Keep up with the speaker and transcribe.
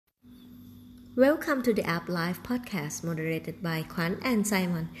Welcome to the App Life podcast moderated by Kwan and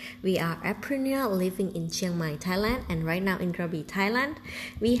Simon. We are appreneur living in Chiang Mai, Thailand, and right now in Krabi, Thailand.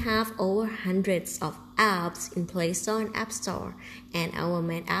 We have over hundreds of apps in Play Store and App Store, and our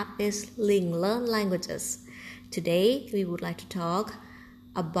main app is Ling Learn Languages. Today, we would like to talk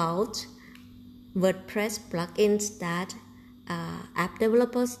about WordPress plugins that app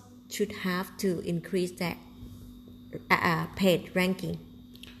developers should have to increase their paid ranking.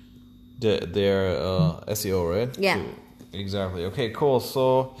 Their SEO, right? Yeah. Exactly. Okay, cool.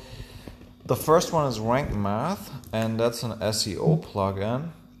 So the first one is Rank Math, and that's an SEO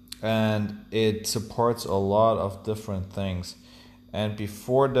plugin, and it supports a lot of different things. And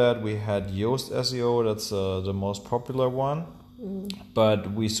before that, we had Yoast SEO. That's the most popular one.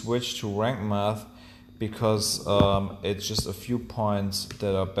 But we switched to Rank Math because it's just a few points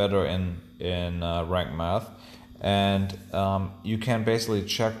that are better in Rank Math. And you can basically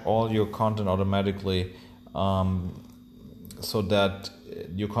check all your content automatically so that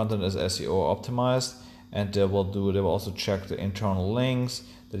your content is SEO optimized, and they will also check the internal links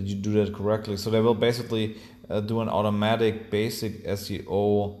that you do that correctly. So they will basically do an automatic basic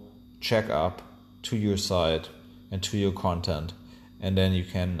SEO checkup to your site and to your content, and then you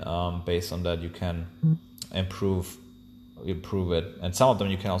can based on that you can improve it. And some of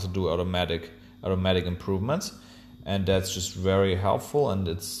them you can also do automatic improvements. And that's just very helpful, and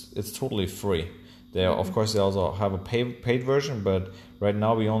it's totally free. They also have a paid version, but right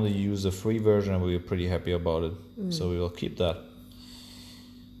now we only use the free version, and we're pretty happy about it. So we will keep that.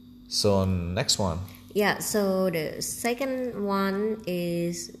 So next one. Yeah, so the second one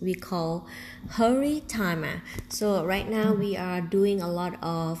is we call Hurry Timer. So right now we are doing a lot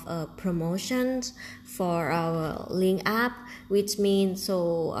of promotions for our Link app, which means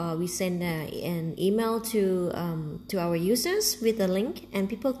we send an email to our users with a link, and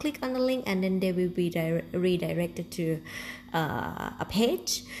people click on the link, and then they will be redirected to a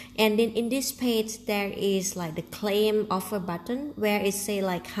page. And then in this page there is like the claim offer button where it say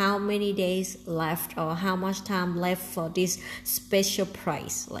like how many days left or how much time left for this special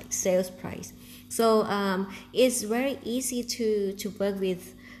price, like sales price. So it's very easy to work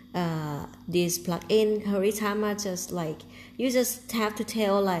with this plugin Hurry Timer. Just like you just have to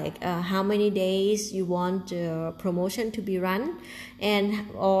tell like how many days you want the promotion to be run,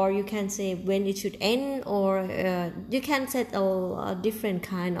 or you can say when it should end, or you can set a different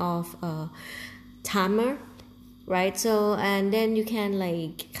kind of timer, right? So and then you can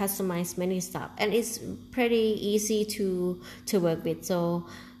like customize many stuff, and it's pretty easy to work with. So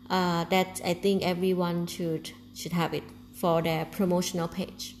that I think everyone should have it for their promotional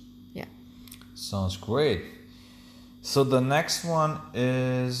page. Yeah. Sounds great. So the next one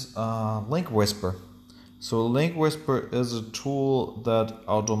is Link Whisper. So Link Whisper is a tool that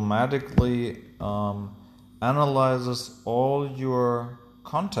automatically analyzes all your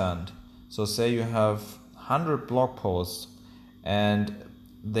content. So say you have 100 blog posts and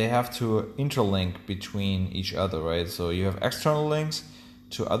they have to interlink between each other, right? So you have external links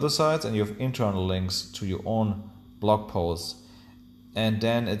to other sites and you have internal links to your own blog posts. And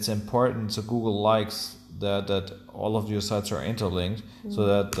then it's important, so Google likes that all of your sites are interlinked, so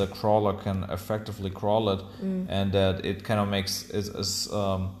that the crawler can effectively crawl it, and that it kind of makes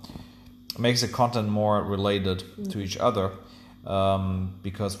the content more related to each other.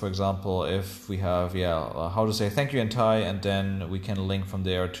 Because, for example, if we have how to say thank you in Thai, and then we can link from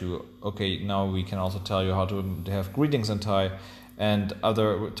there to now we can also tell you how to have greetings in Thai and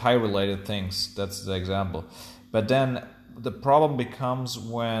other Thai related things. That's the example. But then the problem becomes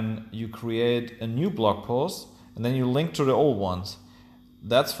when you create a new blog post and then you link to the old ones.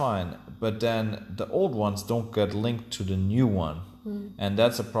 That's fine, but then the old ones don't get linked to the new one, and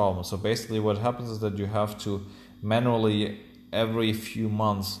that's a problem. So basically what happens is that you have to manually every few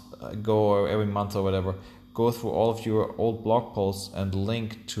months or every month or whatever, go through all of your old blog posts and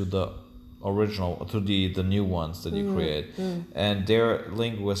link to the original, to the new ones that you create. And there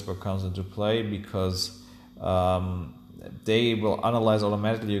Link Whisper comes into play because they will analyze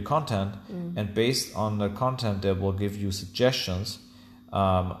automatically your content, and based on the content they will give you suggestions,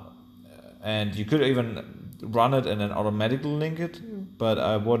 and you could even run it and then automatically link it, but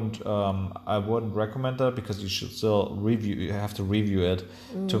I wouldn't recommend that, because you should still you have to review it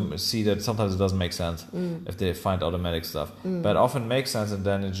to see that sometimes it doesn't make sense if they find automatic stuff, but often makes sense, and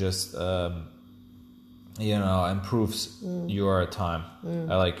then it just improves your time,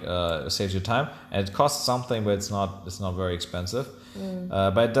 saves your time, and it costs something, but it's not very expensive.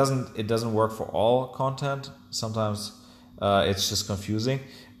 But it doesn't work for all content. Sometimes it's just confusing.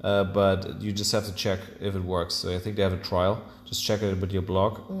 but you just have to check if it works. So I think they have a trial. Just check it with your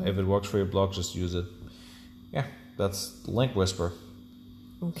blog. If it works for your blog, just use it. Yeah, that's Link Whisper.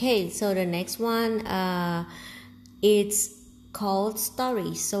 Okay, so the next one, it's called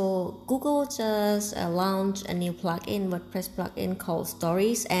Stories. So Google just launched a new plugin, WordPress plugin called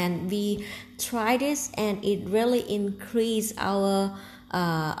Stories, and we tried this, and it really increased our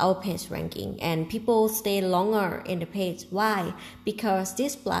page ranking, and people stay longer in the page. Why? Because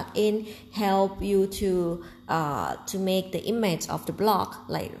this plugin help you to make the image of the blog.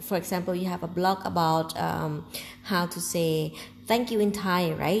 Like, for example, you have a blog about how to say thank you in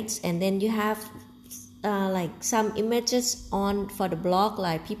Thai, right? And then you have like some images on for the blog,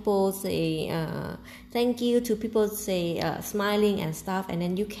 like people say thank you to people say smiling and stuff, and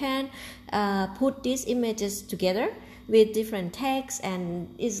then you can put these images together with different text,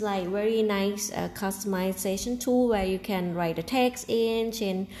 and it's like very nice customization tool where you can write the text in,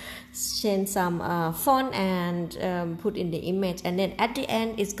 change some font, and put in the image, and then at the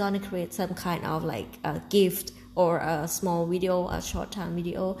end it's gonna create some kind of like a gift or a small video, a short time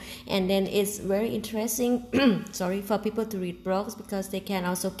video, and then it's very interesting for people to read blogs, because they can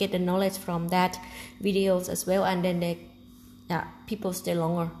also get the knowledge from that videos as well, and then people stay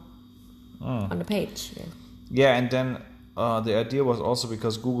longer on the page. Yeah, and then the idea was also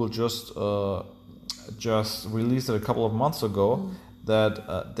because Google just released it a couple of months ago,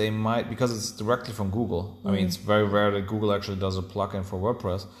 that they might, because it's directly from Google. I mean, it's very rare that Google actually does a plugin for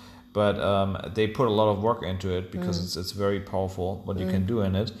WordPress, but they put a lot of work into it, because it's very powerful what you can do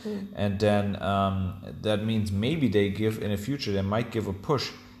in it. And then that means maybe they give, in the future, they might give a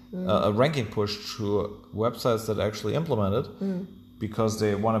push, a ranking push to websites that actually implement it, because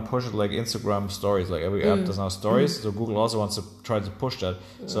they want to push it like Instagram stories. Like every app does now stories, so Google also wants to try to push that.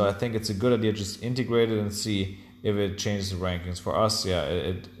 So I think it's a good idea, just integrate it and see if it changes the rankings. For us,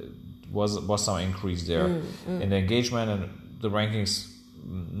 it was some increase there in the engagement and the rankings.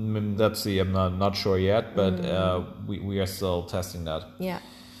 Let's see, I'm not sure yet, but we are still testing that. Yeah.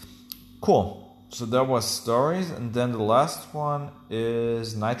 Cool. So that was stories, and then the last one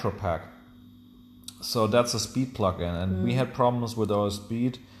is NitroPack. So that's a speed plugin, and we had problems with our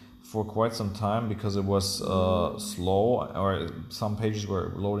speed for quite some time because it was slow, or some pages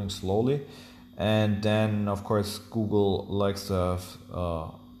were loading slowly. And then, of course, Google likes to have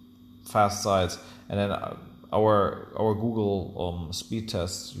fast sites, and then our Google speed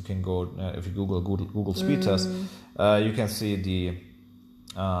tests. You can go if you Google speed test, you can see the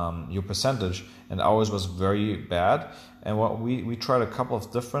your percentage, and ours was very bad. And what we tried a couple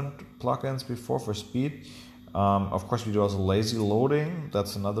of different plugins before for speed. Of course, we do also lazy loading.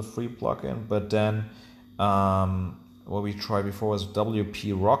 That's another free plugin. But then what we tried before was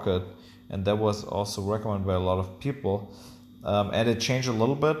WP Rocket, and that was also recommended by a lot of people. And it changed a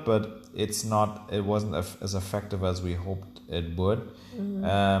little bit, but it wasn't as effective as we hoped it would.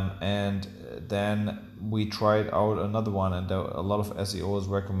 And then we tried out another one, and a lot of SEOs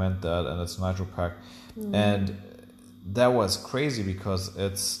recommend that, and it's NitroPack. And that was crazy, because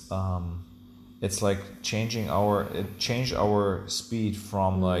it's like changed our speed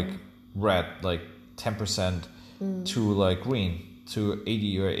from like red, like 10%, to like green, to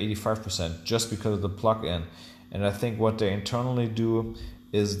 80 or 85%, just because of the plugin. And I think what they internally do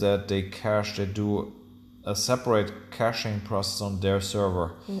is that they do a separate caching process on their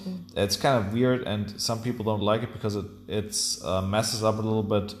server. It's kind of weird, and some people don't like it because it messes up a little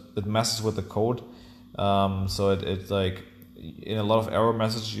bit. It messes with the code. So it's like in a lot of error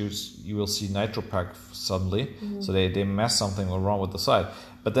messages you will see NitroPack suddenly. So they mess something wrong with the site.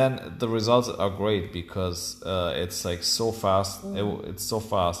 But then the results are great, because it's like so fast. It's so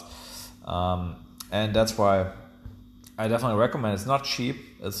fast, and that's why I definitely recommend it. It's not cheap.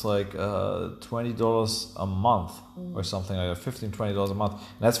 It's like $20 a month or something like that, $15-20 a month.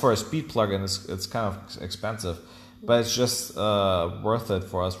 And that's for a speed plugin. It's kind of expensive, but it's just worth it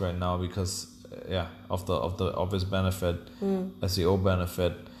for us right now, because of the obvious benefit, SEO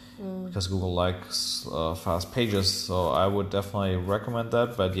benefit, because Google likes fast pages. So I would definitely recommend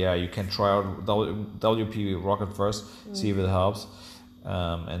that. But you can try out WP Rocket first, see if it helps,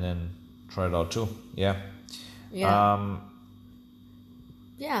 and then try it out too.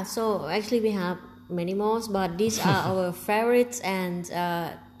 So actually we have many more, but these are our favorites and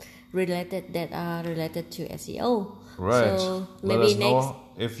related to SEO. Right. So Let maybe us know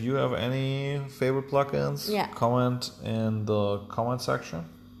if you have any favorite plugins. Comment in the comment section.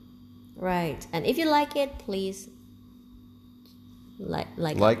 Right. And if you like it, please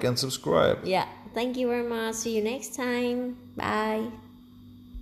like and subscribe. Yeah. Thank you very much. See you next time. Bye.